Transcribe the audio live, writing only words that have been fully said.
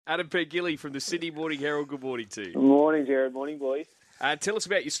Adam Pengilly from the Sydney Morning Herald. Good morning to you. Good morning, Jared. Morning, boys. Tell us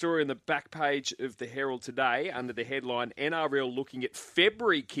about your story on the back page of the Herald today under the headline, NRL looking at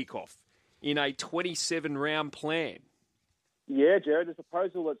February kickoff in a 27-round plan. Yeah, Jared, the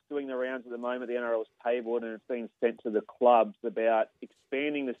proposal that's doing the rounds at the moment, the NRL's tabled, and it's been sent to the clubs about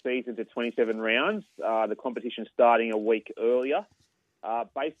expanding the season to 27 rounds, the competition starting a week earlier.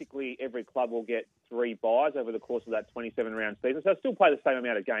 Basically, every club will get 3 buys over the course of that 27-round season. So they'll still play the same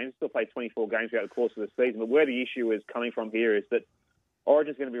amount of games, still play 24 games throughout the course of the season. But where the issue is coming from here is that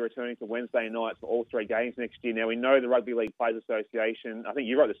Origin's going to be returning to Wednesday nights for all 3 games next year. Now, we know the Rugby League Players Association, I think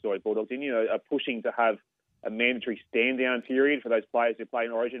you wrote the story, Bulldog, didn't you, are pushing to have a mandatory stand-down period for those players who play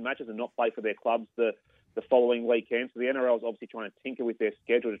in Origin matches and not play for their clubs the following weekend. So the NRL is obviously trying to tinker with their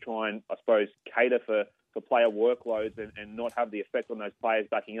schedule to try and, I suppose, cater for player workloads and not have the effect on those players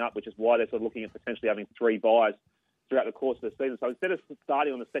backing up, which is why they're sort of looking at potentially having 3 buys throughout the course of the season. So instead of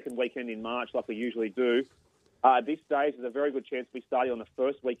starting on the second weekend in March like we usually do, at this stage, there's a very good chance we'll be starting on the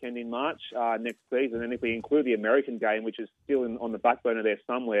first weekend in March next season. And if we include the American game, which is still on the back burner there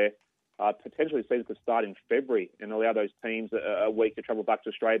somewhere, potentially the season could start in February and allow those teams a week to travel back to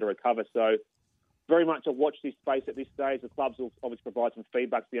Australia to recover. So very much a watch this space at this stage. The clubs will obviously provide some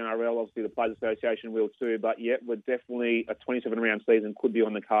feedback to the NRL. Obviously, the Players Association will too. But, yeah, we're definitely a 27-round season could be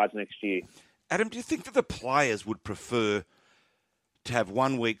on the cards next year. Adam, do you think that the players would prefer to have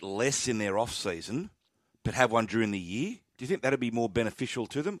 1 week less in their off-season but have one during the year? Do you think that would be more beneficial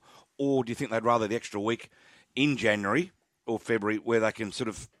to them? Or do you think they'd rather the extra week in January or February where they can sort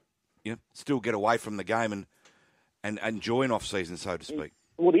of still get away from the game and enjoy an off-season, so to speak?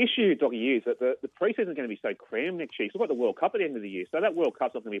 Well, the issue, Doggy, is that the pre-season is going to be so crammed next year. It's like the World Cup at the end of the year. So that World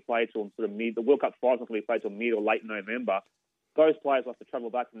Cup's not going to be played till sort of the World Cup final's not going to be played till mid or late November. Those players will have to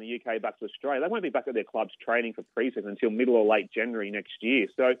travel back from the UK back to Australia. They won't be back at their clubs training for pre-season until middle or late January next year.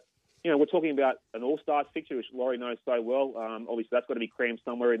 So, we're talking about an All-Stars fixture, which Laurie knows so well. Obviously, that's got to be crammed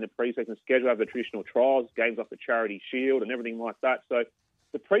somewhere in the pre-season schedule. Have the traditional trials, games off the Charity Shield and everything like that. So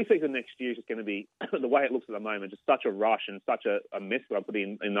the pre-season next year is just going to be, the way it looks at the moment, just such a rush and such a mess that I put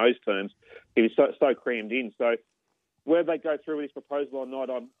in those terms. It is so crammed in. So whether they go through with this proposal or not,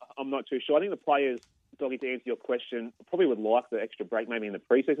 I'm not too sure. I think the players, Doggy, to answer your question, probably would like the extra break maybe in the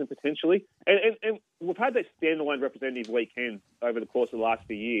pre-season potentially. And we've had that standalone representative weekend over the course of the last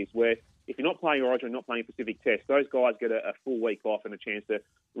few years where if you're not playing Origin and not playing Pacific Test, those guys get a full week off and a chance to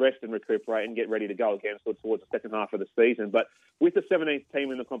rest and recuperate and get ready to go again towards the second half of the season. But with the 17th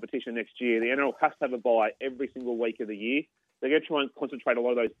team in the competition next year, the NRL has to have a bye every single week of the year. They're going to try and concentrate a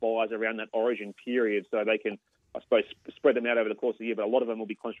lot of those buys around that Origin period so they can, I suppose, spread them out over the course of the year, but a lot of them will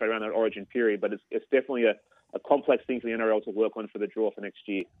be concentrated around that Origin period. But it's definitely a complex thing for the NRL to work on for the draw for next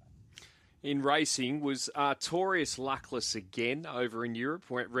year. In racing, was Artorius luckless again over in Europe,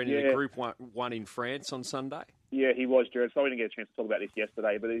 running the Group 1 in France on Sunday? Yeah, he was, Jared. So we didn't get a chance to talk about this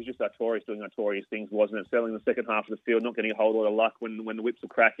yesterday, but it was just Artorius doing Artorius things, wasn't it? Selling the second half of the field, not getting a whole lot of luck when the whips were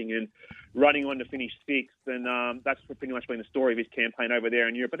cracking and running on to finish 6th. And that's pretty much been the story of his campaign over there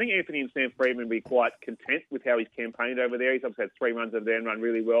in Europe. I think Anthony and Sam Freedman will be quite content with how he's campaigned over there. He's obviously had 3 runs over there and run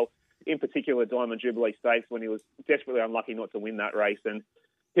really well. In particular, Diamond Jubilee Stakes when he was desperately unlucky not to win that race. And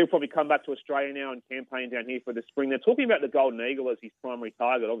he'll probably come back to Australia now and campaign down here for the spring. They're talking about the Golden Eagle as his primary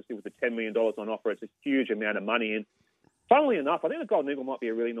target. Obviously, with the $10 million on offer, it's a huge amount of money. And funnily enough, I think the Golden Eagle might be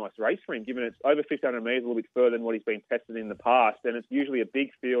a really nice race for him, given it's over 1,500 metres, a little bit further than what he's been tested in the past. And it's usually a big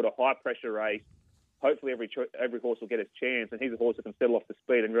field, a high-pressure race. Hopefully, every horse will get his chance. And he's a horse that can settle off the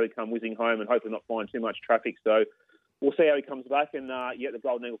speed and really come whizzing home and hopefully not find too much traffic. So we'll see how he comes back, and the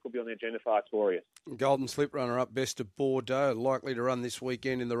Golden Eagle could be on the agenda for Artorius. Golden Slip runner-up, Best of Bordeaux, likely to run this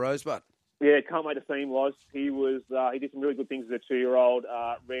weekend in the Rosebud. Yeah, can't wait to see him, Loz. He did some really good things as a 2-year-old,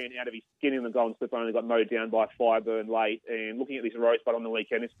 ran out of his skin in the Golden Slip, only got mowed down by Fireburn late, and looking at this Rosebud on the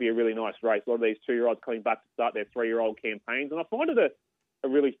weekend, this will be a really nice race. A lot of these 2-year-olds coming back to start their 3-year-old campaigns, and I find it a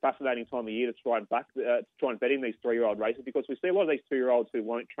really fascinating time of year to try and bet in these 3-year-old races, because we see a lot of these 2-year-olds who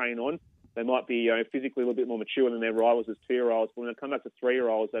won't train on. They might be physically a little bit more mature than their rivals as 2-year-olds, but when they come back to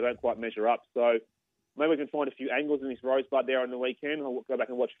 3-year-olds, they don't quite measure up. So maybe we can find a few angles in this Rosebud there on the weekend. I'll go back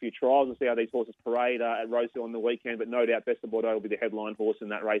and watch a few trials and see how these horses parade at Rosehill on the weekend, but no doubt Best of Bordeaux will be the headline horse in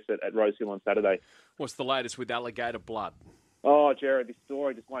that race at Rosehill on Saturday. What's the latest with Alligator Blood? Oh, Jared, this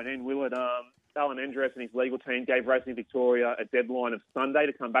story just won't end, will it? Alan Andress and his legal team gave Racing Victoria a deadline of Sunday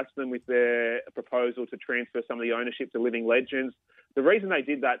to come back to them with their proposal to transfer some of the ownership to Living Legends. The reason they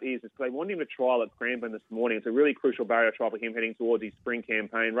did that is they wanted him to trial at Cranbourne this morning. It's a really crucial barrier trial for him heading towards his spring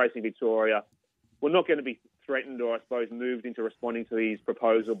campaign. Racing Victoria were not going to be threatened or, I suppose, moved into responding to his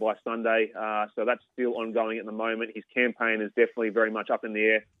proposal by Sunday. So that's still ongoing at the moment. His campaign is definitely very much up in the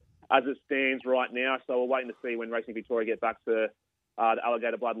air as it stands right now. So we're waiting to see when Racing Victoria get back to the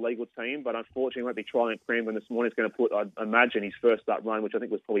Alligator Blood legal team. But unfortunately, won't be trialling at Cranbourne this morning. It's going to put, I imagine, his first up run, which I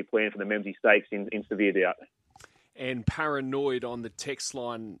think was probably planned for the Memsey Stakes, in severe doubt. And Paranoid on the text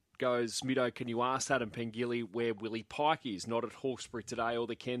line goes, Mido, can you ask Adam Pengilly where Willie Pike is? Not at Hawkesbury today or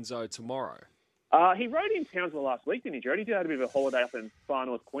the Kenzo tomorrow. He rode in Townsville last week, didn't he, Jared? He did have a bit of a holiday up in far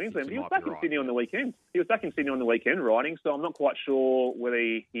north Queensland, but he was back in Sydney on the weekend. He was back in Sydney on the weekend riding, so I'm not quite sure whether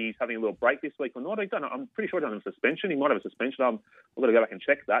he's having a little break this week or not. I'm pretty sure he's on a suspension. He might have a suspension. I've got to go back and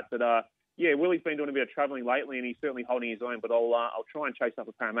check that. But, yeah, Willie's been doing a bit of travelling lately, and he's certainly holding his own, but I'll try and chase up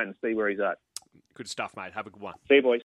a Parramatta and see where he's at. Good stuff, mate. Have a good one. See you, boys.